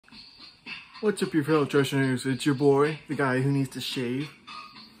What's up, your fellow trash-anators? It's your boy, the guy who needs to shave.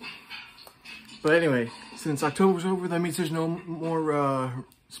 But anyway, since October's over, that means there's no more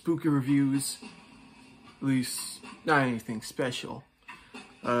spooky reviews. At least, not anything special.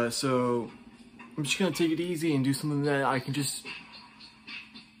 So, I'm just gonna take it easy and do something that I can just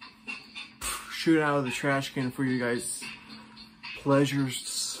shoot out of the trash can for you guys' pleasure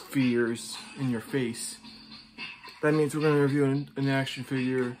spheres in your face. That means we're gonna review an action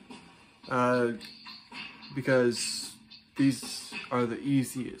figure. Because these are the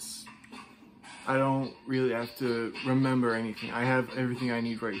easiest. I don't really have to remember anything. I have everything I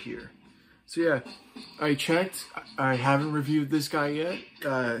need right here. So yeah, I checked. I haven't reviewed this guy yet,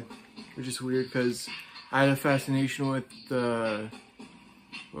 which is weird because I had a fascination with the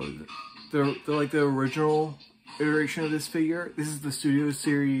original iteration of this figure. This is the Studio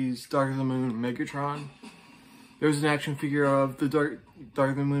Series Dark of the Moon Megatron. There was an action figure of the Dark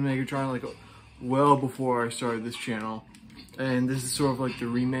of the Moon Megatron like well before I started this channel, and this is sort of like the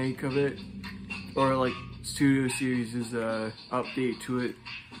remake of it, or like Studio Series' update to it.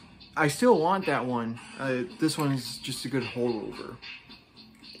 I still want that one. This one is just a good holdover,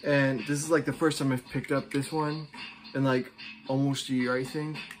 and this is like the first time I've picked up this one in like almost a year, I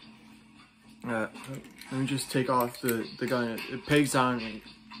think. Let me just take off the gun. It pegs on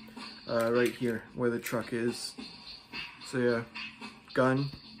right here where the truck is. So yeah, gun.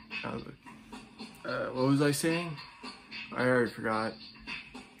 What was I saying? I already forgot.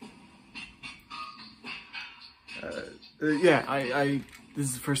 Yeah, this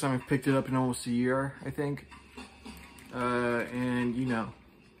is the first time I've picked it up in almost a year, I think. And you know,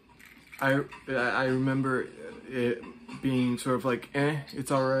 I remember it being sort of like,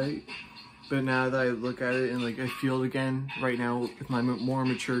 it's alright. But now that I look at it and like I feel it again right now with my more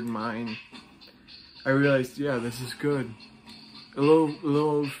matured mind, I realized, yeah, this is good. A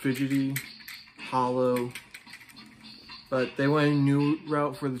little fidgety, hollow, but they went a new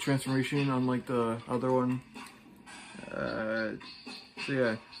route for the transformation unlike the other one. So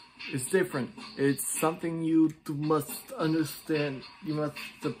yeah, it's different. It's something you must understand. You must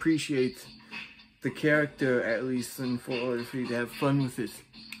appreciate the character at least, and for order for you to have fun with it.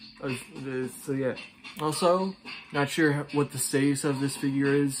 So yeah. Also, not sure what the status of this figure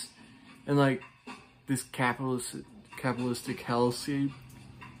is, and like this capitalistic hellscape.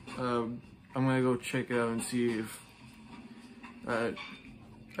 I'm gonna go check it out and see if.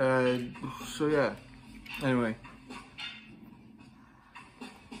 So yeah. Anyway.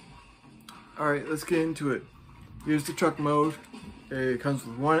 Alright, let's get into it. Here's the truck mode. It comes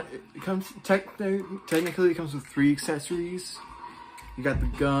with one. It comes technically it comes with 3 accessories. You got the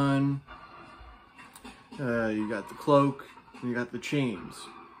gun. You got the cloak. And you got the chains.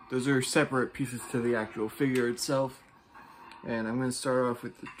 Those are separate pieces to the actual figure itself. And I'm gonna start off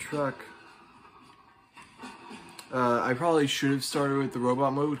with the truck. I probably should have started with the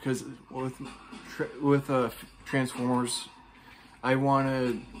robot mode because with Transformers, I want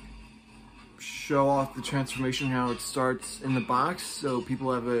to show off the transformation, how it starts in the box, so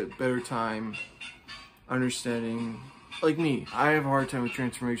people have a better time understanding. Like me, I have a hard time with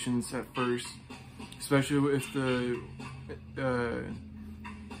transformations at first, especially if the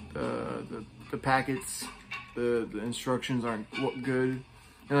packets, the instructions aren't good,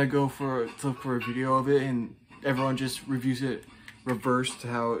 and I go to look for a video of it, and everyone just reviews it reversed to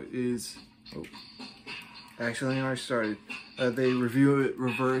how it is. Oh, actually, I started. They review it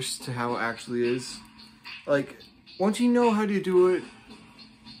reversed to how it actually is. Like, once you know how to do it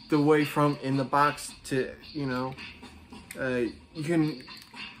the way from in the box to, you know, you can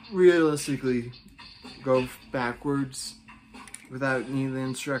realistically go backwards without any of the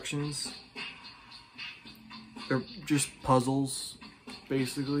instructions. They're just puzzles,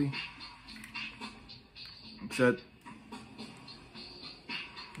 basically. Except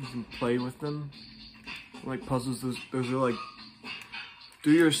you can play with them. Like puzzles, those are like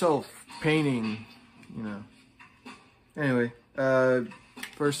do-yourself painting, you know. Anyway,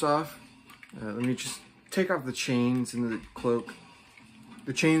 first off, let me just take off the chains and the cloak.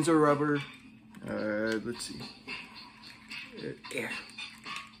 The chains are rubber. Let's see. Yeah.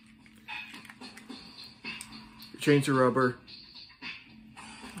 The chains are rubber.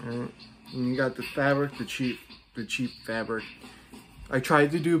 Alright. And you got the fabric, the cheap fabric. I tried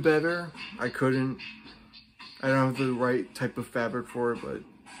to do better. I couldn't. I don't have the right type of fabric for it, but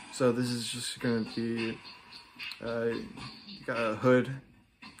so this is just gonna be. You got a hood,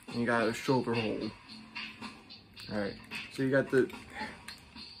 and you got a shoulder hole. All right, so you got the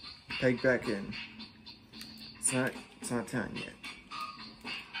peg back in. It's not time yet.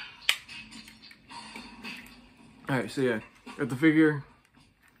 All right, so yeah, got the figure.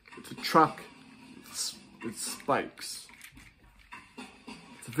 It's a truck. It's spikes.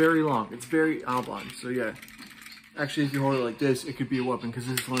 It's very long. It's very oblong. So yeah. Actually, if you hold it like this, it could be a weapon because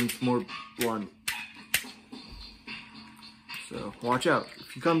this one's more blunt. So watch out.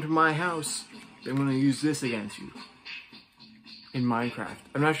 If you come to my house, I'm going to use this against you. In Minecraft.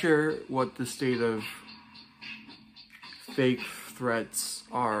 I'm not sure what the state of fake threats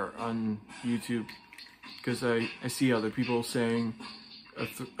are on YouTube. Because I see other people saying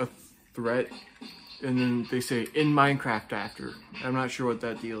a threat. And then they say in Minecraft after. I'm not sure what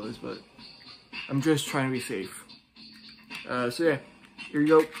that deal is, but I'm just trying to be safe. So yeah, here you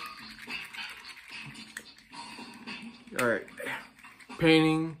go. Alright.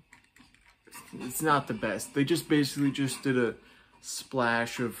 Painting. It's not the best. They just basically just did a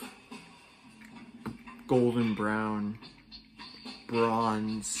splash of golden brown.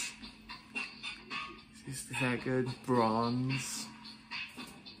 Bronze. Is that good? Bronze.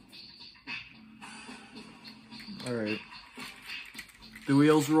 Alright. The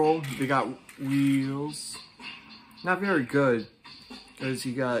wheels roll. They got wheels. Not very good. Because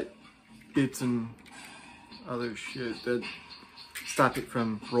you got bits and other shit that stop it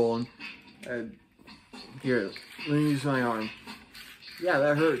from rolling. Here, let me use my arm. Yeah,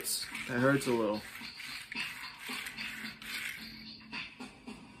 that hurts. That hurts a little.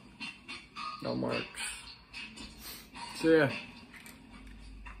 No marks. So yeah.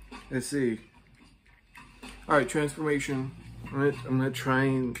 Let's see. Alright, transformation. I'm gonna try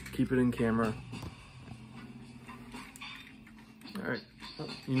and keep it in camera. Alright.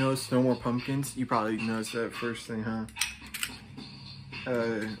 You notice no more pumpkins? You probably noticed that first thing, huh?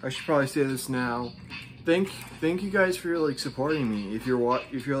 I should probably say this now. Thank you guys for like supporting me. If you're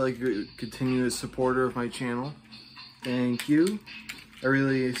like a continuous supporter of my channel, thank you. I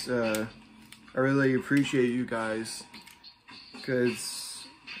really appreciate you guys, because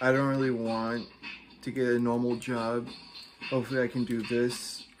I don't really want to get a normal job. Hopefully I can do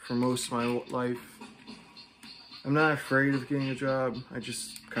this for most of my life. I'm not afraid of getting a job, I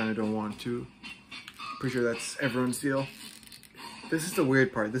just kind of don't want to. Pretty sure that's everyone's deal. This is the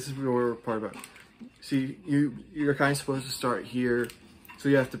weird part. This is the weird part about it. See, you're kind of supposed to start here. So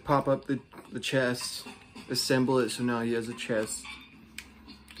you have to pop up the chest, assemble it so now he has a chest.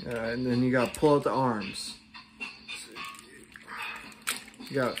 And then you gotta pull out the arms.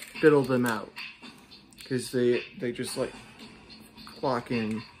 You gotta fiddle them out. Because they just like clock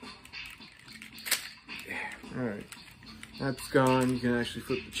in. Alright. That's gone. You can actually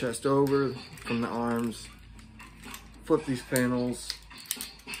flip the chest over from the arms. Flip these panels.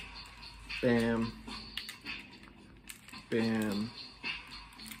 Bam. Bam.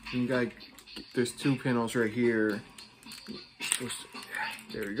 And you got, there's two panels right here.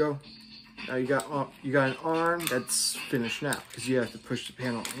 There we go. Now you got an arm that's finished now because you have to push the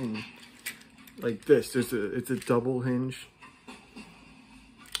panel in like this. It's a double hinge.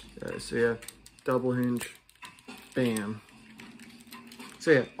 So yeah, double hinge. Bam.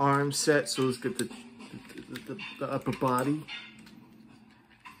 So yeah, arm set. So let's get the upper body.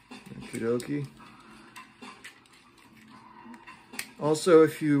 Okie dokie. Also,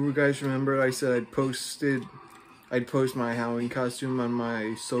 if you guys remember, I said I'd post my Halloween costume on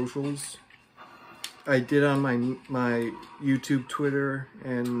my socials. I did on my YouTube, Twitter,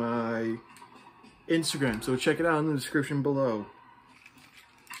 and my Instagram. So check it out in the description below.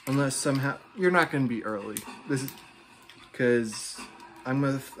 Unless somehow you're not gonna be early. This is because I'm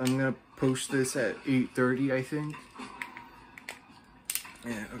gonna post this at 8:30, I think.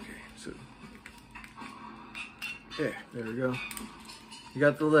 Yeah. Okay. So yeah, there we go. You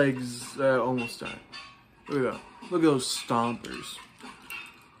got the legs almost done. Look at that. Look at those stompers.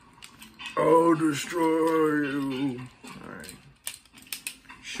 I'll destroy you. Alright.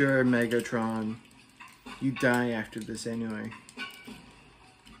 Sure, Megatron. You die after this anyway.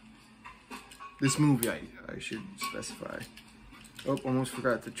 This movie, I should specify. Oh, almost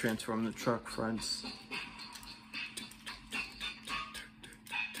forgot to transform the truck fronts.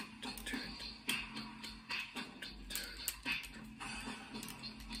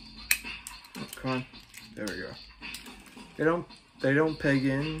 Oh, come on. There we go. They don't peg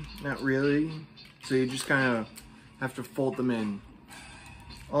in, not really. So you just kind of have to fold them in.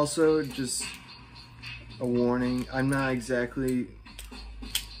 Also, just a warning, I'm not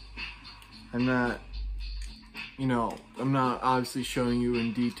obviously showing you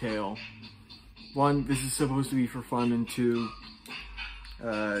in detail. One, this is supposed to be for fun, and two,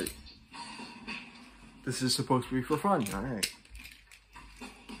 this is supposed to be for fun. Alright.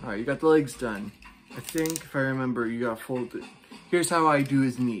 Alright, you got the legs done. I think, if I remember, you got folded. Here's how I do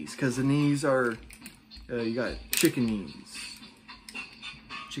his knees, because the knees are, you got chicken knees.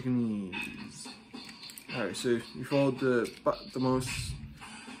 Chicken knees. All right, so you fold the most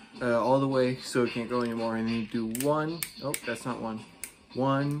all the way so it can't go anymore, and then you do one. Oh, that's not one.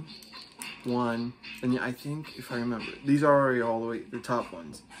 One, and I think if I remember, these are already all the way the top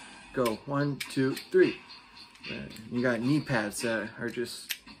ones. Go 1, 2, 3. You got knee pads that are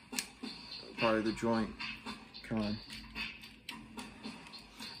just part of the joint. Come on.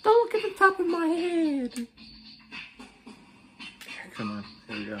 Don't look at the top of my head. Come on,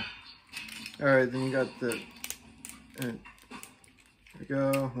 here we go. Alright, then you got the, here we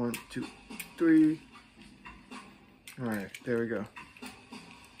go, 1, 2, 3. Alright, there we go.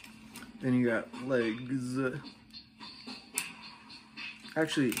 Then you got legs.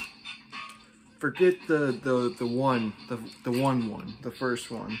 Actually, forget the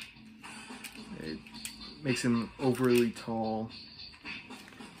first one. It makes him overly tall.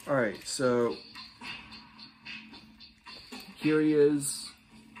 Alright, so here he is.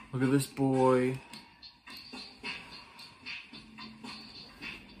 Look at this boy.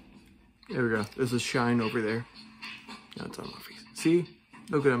 There we go. There's a shine over there. Now it's on my face. See?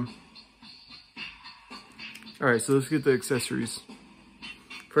 Look at him. Alright, so let's get the accessories.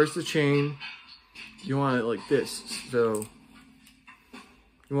 First, the chain. You want it like this. So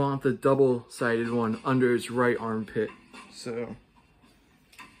you want the double-sided one under his right armpit. So,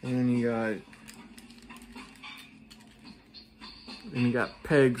 and then you got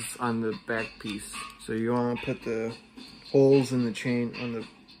pegs on the back piece. So you want to put the holes in the chain on the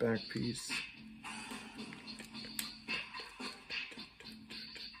back piece.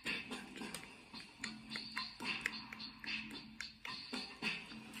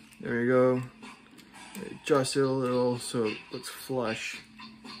 There you go. Adjust it a little so it looks flush.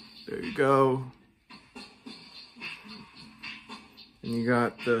 There you go. And you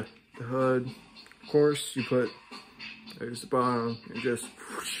got the hood. Of course, you put, there's the bottom, and just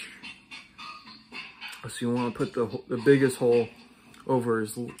whoosh. So you want to put the biggest hole over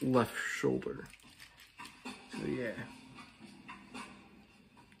his left shoulder. So yeah.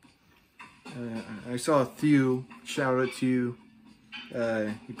 I saw Thew, shout out to you.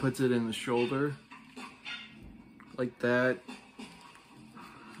 He puts it in the shoulder like that.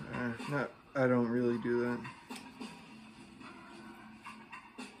 I don't really do that.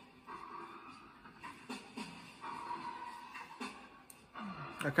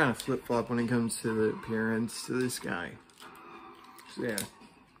 I kind of flip-flop when it comes to the appearance to this guy. So yeah.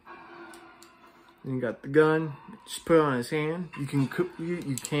 Then you got the gun. Just put it on his hand. You can put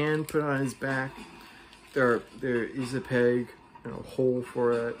it on his back. There is a peg and a hole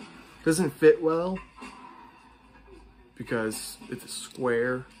for it. Doesn't fit well because it's a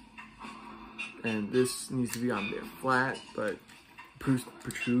square, and this needs to be on there flat, but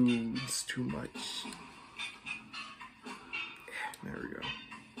protrudes too much. There we go.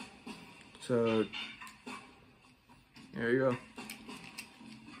 So there you go.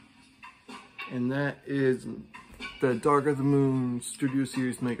 And that is the Dark of the Moon Studio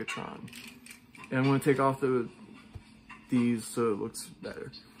Series Megatron. And I'm going to take off these so it looks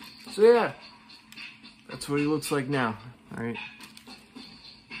better. So yeah, that's what he looks like now. Alright.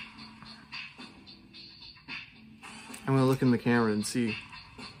 I'm going to look in the camera and see.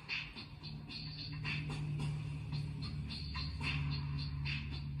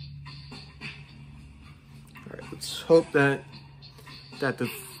 Alright, let's hope that the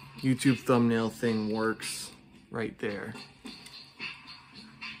YouTube thumbnail thing works right there.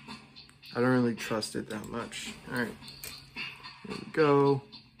 I don't really trust it that much. Alright, there we go.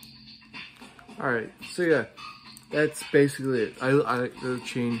 Alright, so yeah, that's basically it. The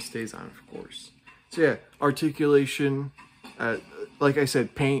chain stays on, of course. So yeah, articulation, like I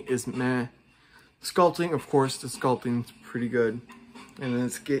said, paint is meh. Sculpting, of course, the sculpting's pretty good. And then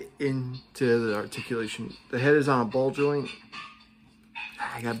let's get into the articulation. The head is on a ball joint.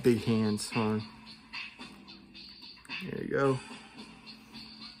 I got big hands, hold on. There you go.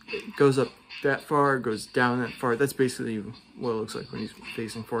 It goes up that far, goes down that far. That's basically what it looks like when he's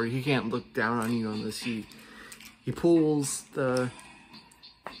facing forward. He can't look down on you unless he pulls the...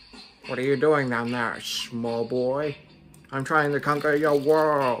 What are you doing down there, small boy? I'm trying to conquer your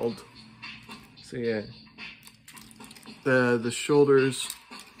world. So yeah. The shoulders,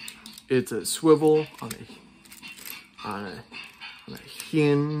 it's a swivel on a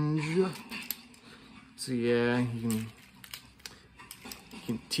hinge. So yeah, you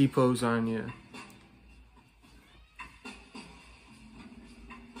can T-pose on you.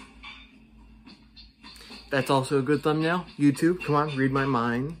 That's also a good thumbnail. YouTube, come on, read my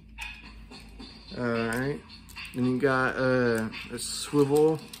mind. Alright. Then you got a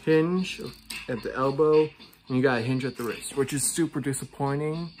swivel hinge at the elbow. And you got a hinge at the wrist, which is super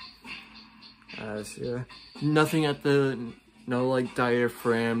disappointing. So yeah, nothing at no like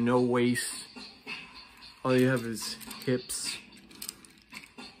diaphragm, no waist. All you have is hips,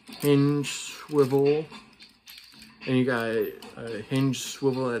 hinge swivel, and you got a hinge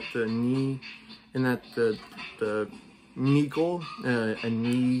swivel at the knee, and at the ankle, a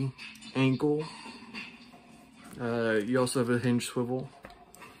knee ankle. You also have a hinge swivel,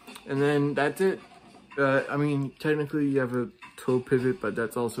 and then that's it. I mean, technically you have a toe pivot, but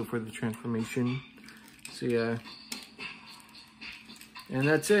that's also for the transformation. So yeah, and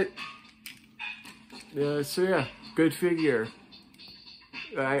that's it. So yeah, good figure.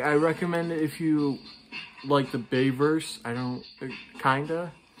 I recommend it if you like the Bayverse. I don't,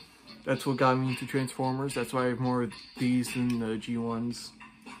 kinda. That's what got me into Transformers. That's why I have more of these than the G1s.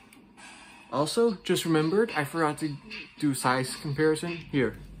 Also, just remembered, I forgot to do size comparison.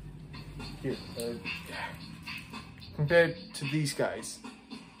 Here. Compared to these guys.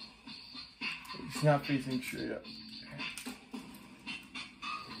 He's not facing straight up.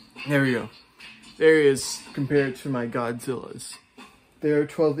 There we go. There he is compared to my Godzillas. They're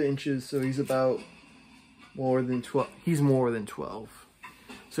 12 inches, so he's about more than 12. He's more than 12.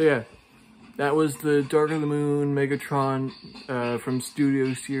 So yeah, that was the Dark of the Moon Megatron from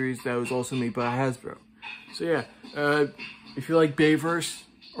Studio Series that was also made by Hasbro. So yeah, if you like Bayverse,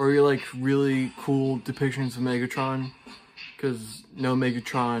 or you like really cool depictions of Megatron, because no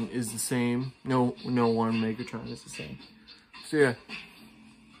Megatron is the same. No one Megatron is the same. So yeah,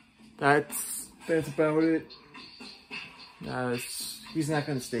 that's about it. He's not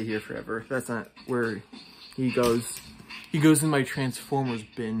gonna stay here forever. That's not where he goes. He goes in my Transformers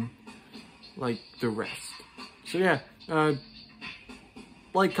bin, like the rest. So yeah,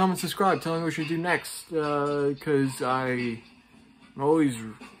 like, comment, subscribe. Tell me what we should do next, because I'm always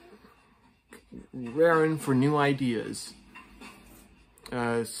raring for new ideas.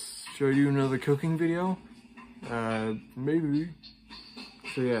 Should I do another cooking video? Maybe.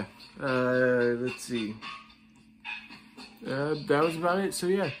 So yeah, let's see. That was about it. So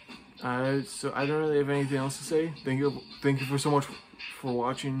yeah, so I don't really have anything else to say. Thank you for so much for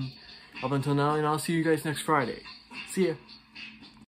watching up until now, and I'll see you guys next Friday. See ya.